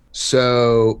theater.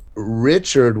 So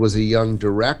Richard was a young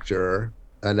director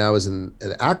and I was an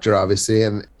actor, obviously,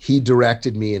 and he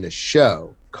directed me in a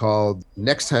show called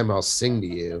Next Time I'll Sing to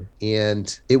You.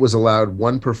 And it was allowed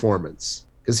one performance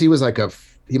because he was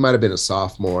he might have been a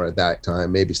sophomore at that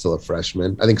time, maybe still a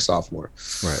freshman. I think sophomore.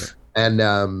 Right.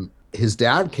 And his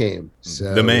dad came.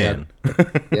 So the man.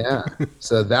 Yeah.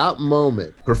 So that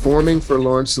moment, performing for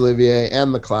Laurence Olivier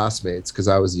and the classmates, because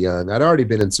I was young. I'd already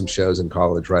been in some shows in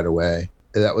college right away.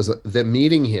 That was the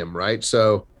meeting him, right?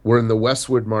 So we're in the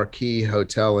Westwood Marquis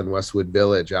Hotel in Westwood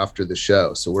Village after the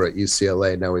show. So we're at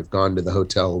UCLA. Now we've gone to the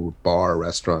hotel bar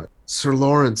restaurant. Sir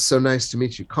Laurence, so nice to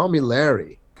meet you. Call me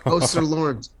Larry. Oh, Sir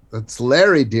Laurence. That's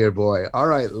Larry, dear boy. All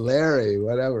right, Larry,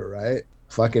 whatever, right?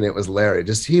 Fucking it was Larry.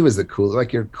 Just he was the cool,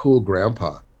 like your cool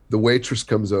grandpa. The waitress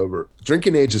comes over.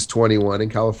 Drinking age is 21 in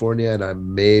California, and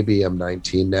I'm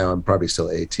 19 now. I'm probably still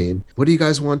 18. What do you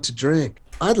guys want to drink?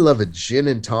 I'd love a gin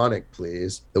and tonic,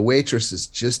 please. The waitress is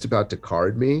just about to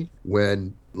card me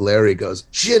when Larry goes,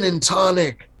 gin and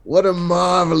tonic. What a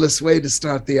marvelous way to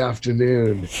start the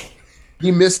afternoon.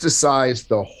 He mysticized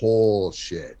the whole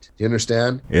shit. Do you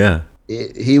understand? Yeah.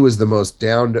 He was the most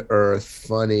down-to-earth,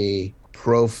 funny,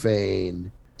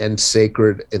 profane, and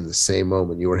sacred in the same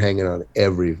moment. You were hanging on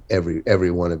every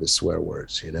one of his swear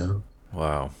words, you know?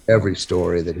 Wow. Every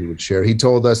story that he would share. He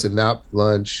told us in that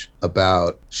lunch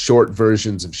about short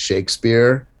versions of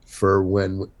Shakespeare for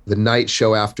when the night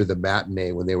show after the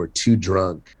matinee, when they were too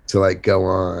drunk to like go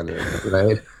on,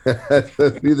 right?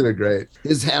 These are great.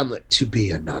 His Hamlet, to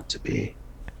be or not to be.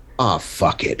 Oh,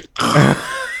 fuck it.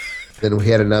 Then we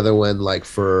had another one like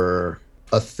for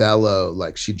Othello,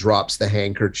 like she drops the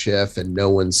handkerchief and no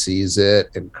one sees it,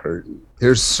 and curtain.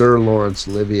 Here's Sir Laurence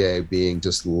Olivier being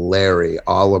just Larry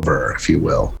Oliver, if you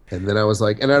will. And then I was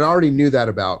like, and I already knew that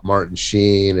about Martin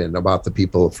Sheen and about the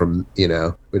people from, you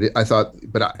know, but I thought,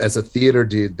 but as a theater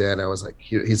dude, then I was like,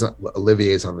 he's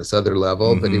Olivier's on this other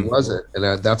level, but he wasn't.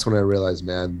 And that's when I realized,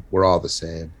 man, we're all the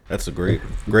same. That's a great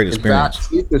experience. In fact,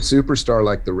 treat the superstar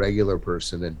like the regular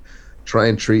person, and try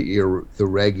and treat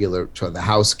the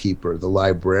housekeeper, the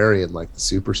librarian like the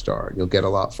superstar, and you'll get a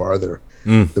lot farther.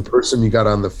 The person you got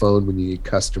on the phone when you need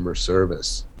customer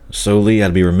service. So, Lee,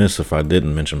 I'd be remiss if I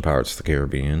didn't mention Pirates of the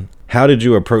Caribbean. How did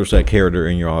you approach that character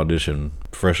in your audition,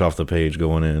 fresh off the page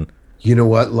going in? You know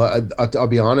what? I'll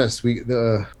be honest.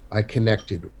 I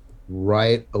connected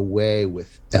right away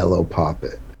with Ello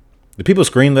Poppet. Did people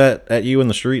scream that at you in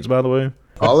the streets, by the way?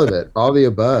 All of it, all the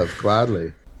above,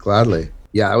 gladly.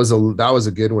 Yeah, that was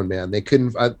a good one, man. They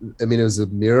couldn't. I mean, it was a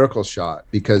miracle shot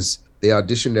because they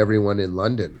auditioned everyone in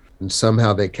London, and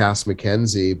somehow they cast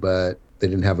Mackenzie, but they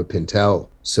didn't have a Pintel,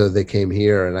 so they came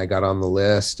here, and I got on the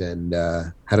list and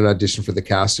had an audition for the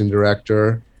casting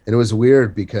director, and it was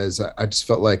weird because I just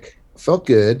felt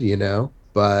good, you know,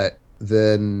 but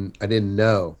then I didn't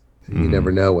know. You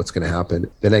never know what's going to happen.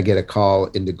 Then I get a call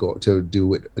to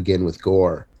do it again with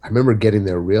Gore. I remember getting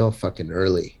there real fucking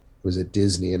early. It was at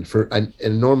Disney,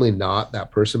 and normally not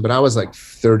that person, but I was like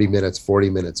 30 minutes, 40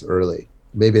 minutes early.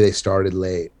 Maybe they started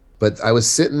late, but I was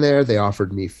sitting there. They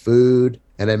offered me food,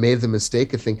 and I made the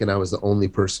mistake of thinking I was the only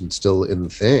person still in the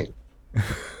thing.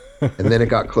 And then it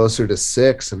got closer to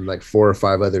 6, and like 4 or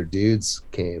 5 other dudes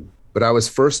came, but I was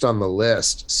first on the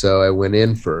list, so I went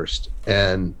in first,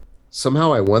 and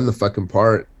somehow I won the fucking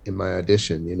part in my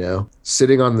audition. You know,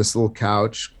 sitting on this little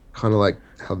couch, kind of like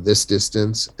how this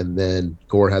distance, and then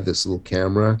Gore had this little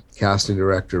camera, casting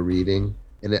director reading,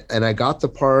 and I got the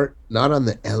part not on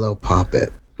the Ello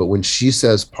Poppet, but when she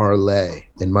says parlay,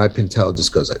 and my Pintel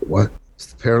just goes like, what?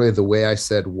 Apparently the way I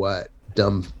said what,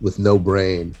 dumb with no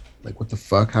brain, like what the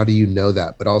fuck? How do you know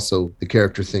that? But also the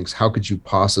character thinks, how could you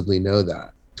possibly know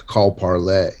that? To call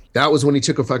parlay. That was when he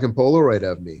took a fucking Polaroid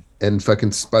of me, and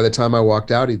fucking by the time I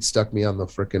walked out, he'd stuck me on the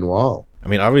freaking wall. I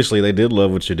mean, obviously they did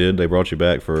love what you did. They brought you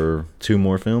back for 2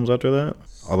 more films after that,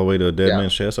 all the way to Dead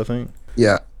Man's Chest, I think.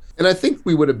 Yeah, and I think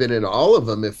we would have been in all of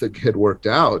them if it had worked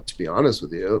out, to be honest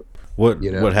with you.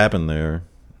 What happened there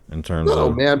in terms of...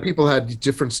 Oh man, people had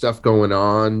different stuff going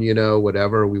on, you know,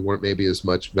 whatever. We weren't maybe as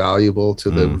much valuable to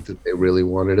them that they really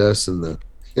wanted us, and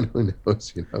who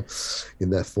knows, you know, in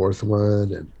that 4th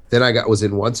one. And then I was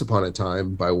in Once Upon a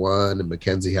Time by One, and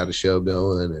Mackenzie had a show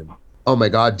going, and oh my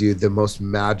God, dude, the most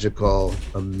magical,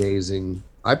 amazing.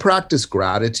 I practice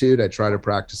gratitude. I try to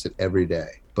practice it every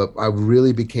day, but I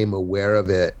really became aware of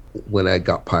it when I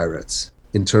got Pirates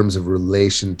in terms of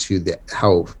relation to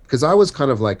because I was kind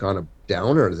of like on a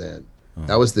downer then.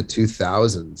 That was the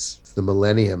 2000s, the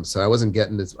millennium. So I wasn't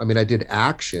getting this. I mean, I did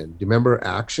Action. Do you remember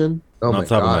Action? Oh my God.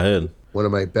 Top of my head. One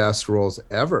of my best roles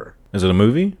ever. Is it a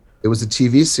movie? It was a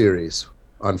TV series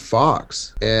on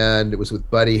Fox, and it was with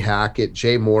Buddy Hackett.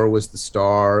 Jay Moore was the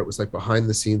star. It was like behind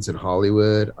the scenes in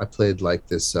Hollywood. I played like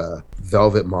this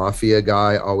Velvet Mafia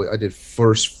guy. I did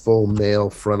first full male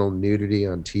frontal nudity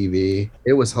on TV.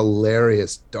 It was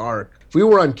hilarious, dark. If we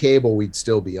were on cable, we'd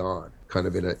still be on, kind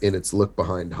of in its look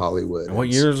behind Hollywood. And what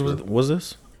years was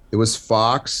this? It was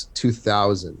Fox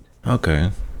 2000. Okay,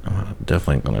 I'm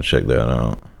definitely gonna check that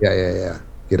out. Yeah.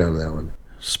 Get on that one.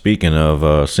 Speaking of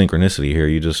synchronicity here,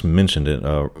 you just mentioned it.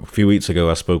 A few weeks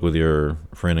ago, I spoke with your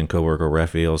friend and coworker,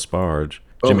 Raphael Sparge,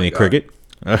 Jiminy Cricket.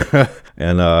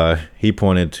 And he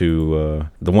pointed to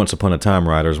the Once Upon a Time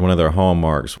writers, one of their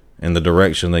hallmarks, and the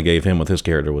direction they gave him with his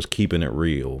character was keeping it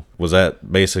real. Was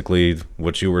that basically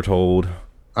what you were told?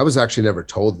 I was actually never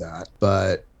told that,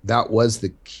 but that was the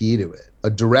key to it. A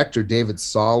director, David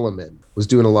Solomon, was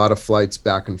doing a lot of flights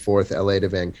back and forth, LA to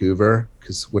Vancouver,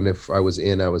 because if I was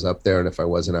in, I was up there, and if I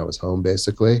wasn't, I was home,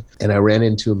 basically. And I ran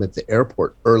into him at the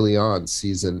airport early on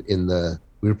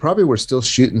we were still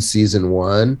shooting season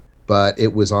 1, but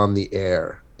it was on the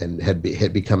air and had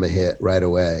become a hit right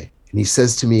away. And he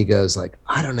says to me, he goes like,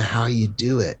 I don't know how you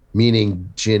do it. Meaning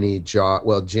Ginny,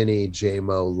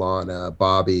 J-Mo, Lana,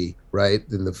 Bobby, right?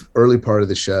 In the early part of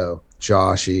the show,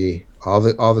 Joshy, all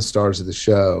the stars of the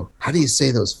show. How do you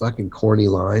say those fucking corny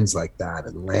lines like that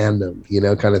and land them,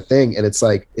 kind of thing? And it's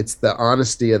like, it's the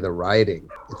honesty of the writing.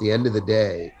 At the end of the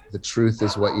day, the truth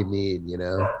is what you need,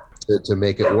 to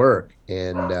make it work.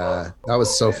 And that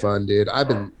was so fun, dude.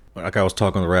 Like I was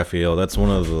talking to Raphael, that's one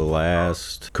of the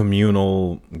last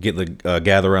communal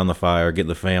gather around the fire, get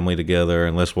the family together,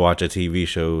 and let's watch a TV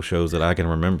shows that I can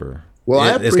remember.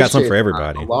 Well, it's got something for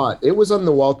everybody. A lot. It was on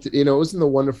the it was in the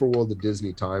Wonderful World of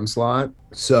Disney time slot.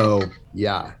 So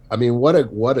yeah, I mean, what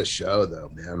a show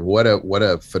though, man. What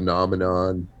a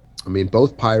phenomenon. I mean,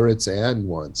 both Pirates and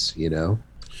Once,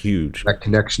 huge. That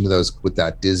connection to those with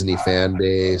that Disney fan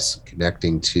base,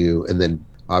 connecting to, and then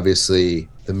obviously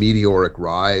the meteoric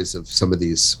rise of some of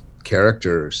these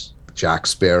characters, Jack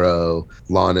Sparrow,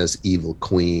 Lana's evil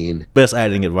queen. Best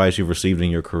acting advice you've received in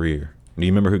your career. Do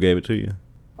you remember who gave it to you?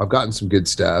 I've gotten some good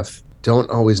stuff. Don't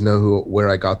always know where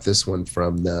I got this one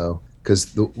from though,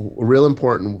 because the real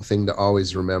important thing to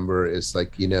always remember is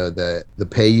like, the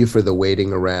pay you for the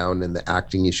waiting around and the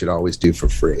acting you should always do for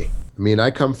free. I mean,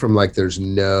 I come from like there's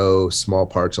no small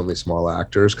parts, only small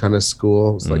actors kind of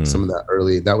school. It's like some of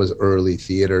that was early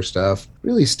theater stuff.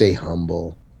 Really stay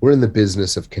humble. We're in the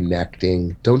business of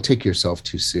connecting. Don't take yourself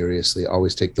too seriously.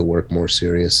 Always take the work more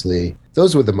seriously.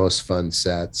 Those were the most fun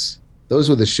sets. Those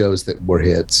were the shows that were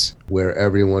hits, where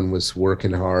everyone was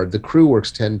working hard. The crew works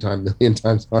 10 million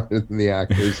times harder than the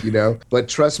actors, But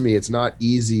trust me, it's not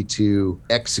easy to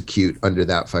execute under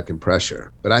that fucking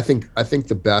pressure. But I think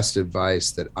the best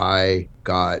advice that I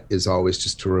got is always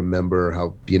just to remember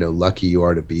how, lucky you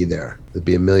are to be there. There'd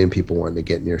be a million people wanting to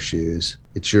get in your shoes.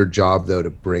 It's your job, though, to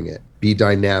bring it. Be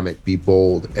dynamic, be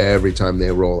bold every time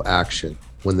they roll action.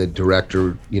 When the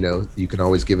director, you can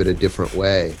always give it a different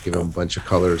way, give them a bunch of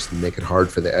colors and make it hard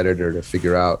for the editor to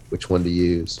figure out which one to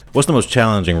use. What's the most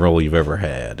challenging role you've ever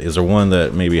had? Is there one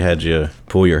that maybe had you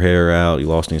pull your hair out, you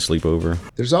lost any sleep over?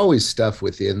 There's always stuff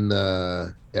within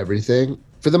everything.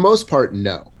 For the most part,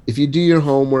 no. If you do your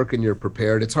homework and you're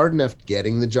prepared, it's hard enough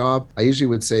getting the job. I usually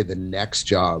would say the next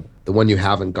job, the one you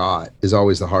haven't got, is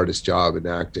always the hardest job in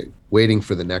acting. Waiting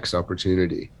for the next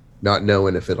opportunity, not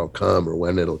knowing if it'll come or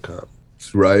when it'll come.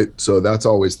 Right. So that's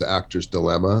always the actor's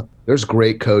dilemma. There's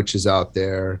great coaches out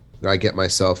there. I get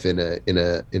myself in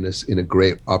a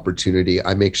great opportunity.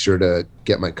 I make sure to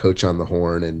get my coach on the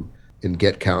horn and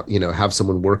have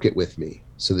someone work it with me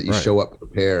so that you show up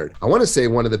prepared. I want to say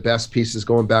one of the best pieces,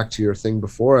 going back to your thing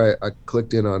before, I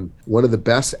clicked in on one of the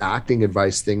best acting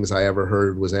advice things I ever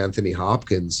heard was Anthony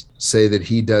Hopkins say that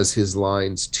he does his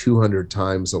lines 200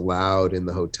 times aloud in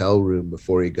the hotel room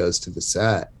before he goes to the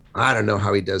set. I don't know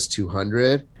how he does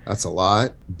 200. That's a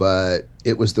lot, but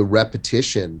it was the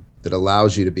repetition that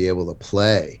allows you to be able to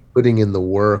play, putting in the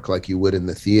work like you would in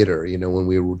the theater. When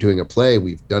we were doing a play,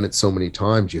 we've done it so many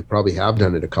times. You probably have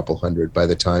done it a couple hundred by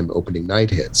the time opening night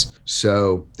hits.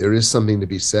 So there is something to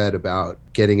be said about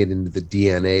getting it into the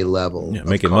DNA level. Yeah,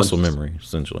 make it muscle memory,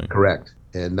 essentially. Correct.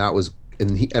 And that was,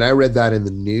 and I read that in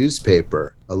the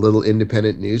newspaper, a little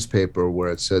independent newspaper, where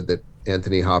it said that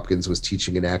Anthony Hopkins was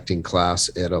teaching an acting class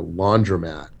at a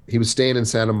laundromat. He was staying in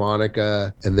Santa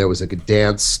Monica, and there was like a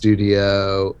dance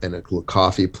studio and a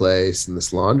coffee place and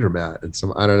this laundromat.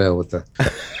 And I don't know what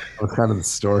kind of the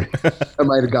story. I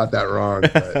might have got that wrong.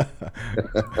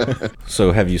 But.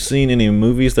 So have you seen any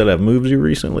movies that have moved you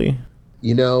recently?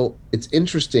 It's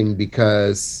interesting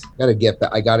because I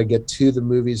got to get to the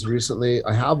movies recently.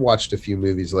 I have watched a few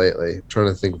movies lately. I'm trying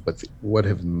to think what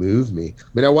have moved me. I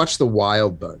mean, I watched The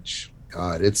Wild Bunch.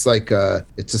 God, it's like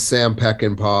it's a Sam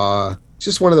Peckinpah. It's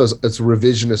just one of those. It's a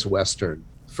revisionist Western.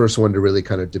 First one to really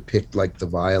kind of depict like the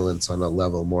violence on a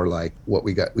level more like what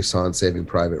we saw in Saving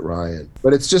Private Ryan.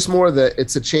 But it's just more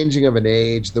it's a changing of an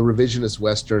age. The revisionist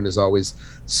Western is always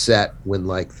set when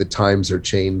like the times are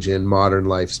changing, modern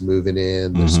life's moving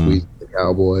in, they're squeezing the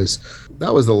cowboys.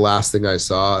 That was the last thing I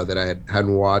saw that I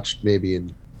hadn't watched maybe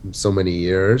in so many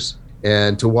years.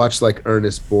 And to watch like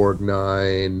Ernest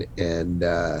Borgnine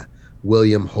and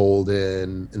William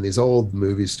Holden and these old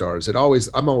movie stars, I'm always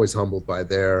humbled by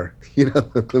their,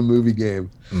 the movie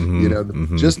game,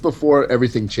 just before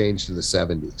everything changed in the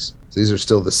 70s. So these are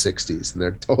still the 60s and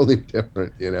they're totally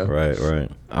different, Right.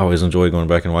 I always enjoy going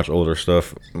back and watch older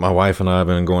stuff. My wife and I have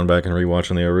been going back and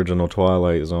rewatching the original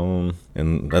Twilight Zone,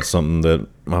 and that's something that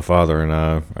my father and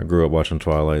I grew up watching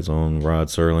Twilight Zone. Rod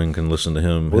Serling, can listen to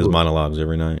his monologues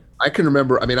every night. I can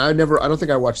remember, I don't think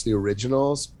I watched the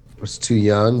originals. I was too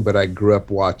young, but I grew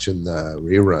up watching the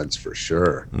reruns for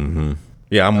sure. Mm-hmm.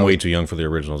 Yeah, I'm way too young for the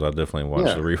originals. I definitely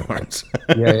watched the reruns.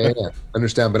 yeah.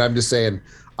 Understand. But I'm just saying,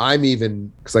 I'm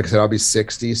even, because like I said, I'll be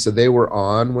 60. So they were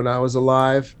on when I was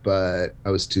alive, but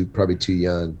I was probably too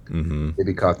young. Mm-hmm.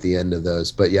 Maybe caught the end of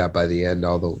those. But yeah, by the end,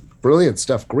 all the brilliant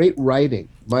stuff. Great writing.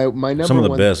 My number Some of the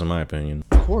one, best, in my opinion.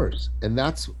 of course. And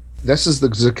this is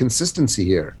the consistency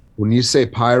here. When you say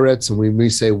pirates and when we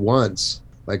say once,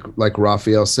 like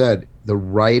Raphael said, the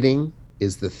writing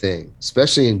is the thing,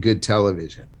 especially in good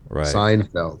television. Right.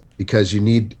 Seinfeld, because you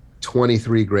need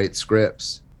 23 great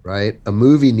scripts, right? A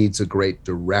movie needs a great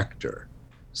director,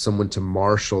 someone to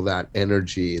marshal that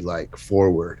energy like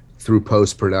forward through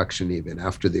post-production, even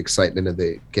after the excitement of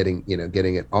the getting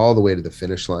it all the way to the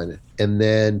finish line. And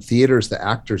then theater's the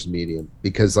actor's medium,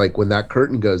 because like when that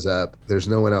curtain goes up, there's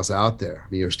no one else out there. I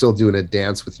mean, you're still doing a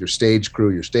dance with your stage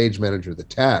crew, your stage manager, the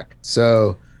tech.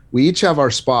 So we each have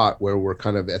our spot where we're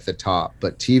kind of at the top,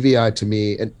 but TVI to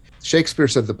me, and Shakespeare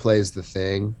said the play is the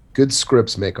thing. Good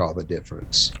scripts make all the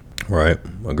difference. Right.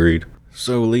 Agreed.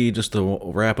 So, Lee, just to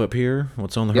wrap up here,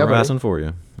 what's on the horizon for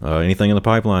you? Anything in the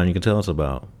pipeline you can tell us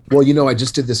about? Well, I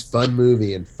just did this fun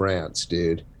movie in France,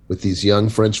 dude, with these young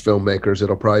French filmmakers.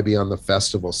 It'll probably be on the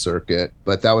festival circuit,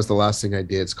 but that was the last thing I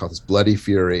did. It's called Bloody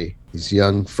Fury. These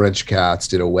young French cats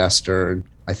did a Western.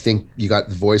 I think you got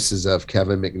the voices of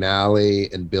Kevin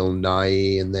McNally and Bill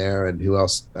Nighy in there, and who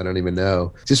else? I don't even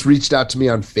know. Just reached out to me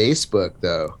on Facebook,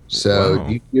 though. So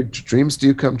Wow. your dreams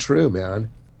do come true, man.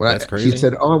 That's crazy. He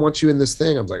said, "Oh, I want you in this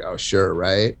thing." I was like, "Oh, sure,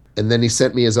 right." And then he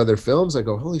sent me his other films. I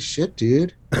go, "Holy shit,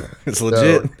 dude!" It's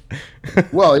legit.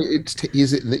 Well,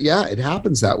 it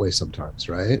happens that way sometimes,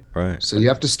 right? Right. So you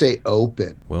have to stay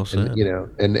open. Well said.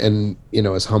 And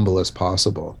as humble as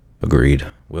possible.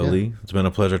 Agreed. Well, Lee, it's been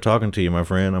a pleasure talking to you, my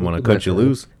friend. I'm going to cut you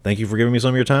loose. Thank you for giving me some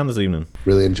of your time this evening.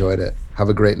 Really enjoyed it. Have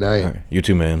a great night. All right. You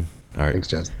too, man. All right. Thanks,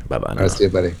 Jess. Bye-bye. All right, see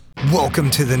you, buddy. Welcome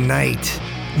to the night.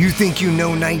 You think you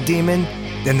know Night Demon?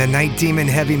 Then the Night Demon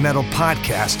Heavy Metal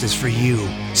Podcast is for you.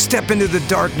 Step into the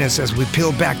darkness as we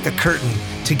peel back the curtain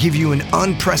to give you an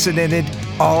unprecedented,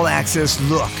 all-access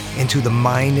look into the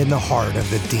mind and the heart of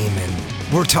the demon.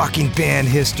 We're talking band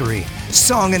history,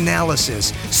 song analysis,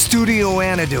 studio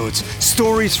anecdotes,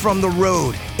 stories from the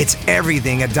road. It's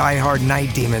everything a diehard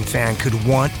Night Demon fan could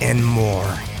want and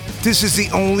more. This is the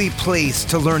only place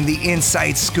to learn the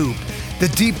inside scoop, the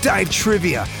deep dive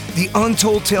trivia, the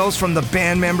untold tales from the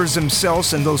band members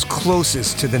themselves and those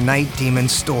closest to the Night Demon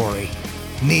story.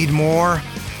 Need more?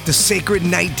 The Sacred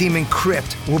Night Demon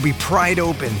Crypt will be pried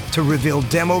open to reveal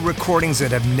demo recordings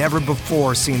that have never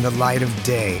before seen the light of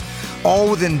day,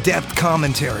 all with in-depth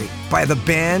commentary by the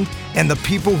band and the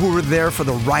people who were there for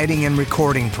the writing and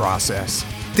recording process.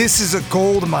 This is a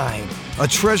gold mine, a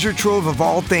treasure trove of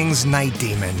all things Night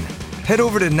Demon. Head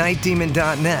over to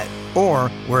nightdemon.net or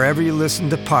wherever you listen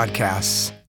to podcasts.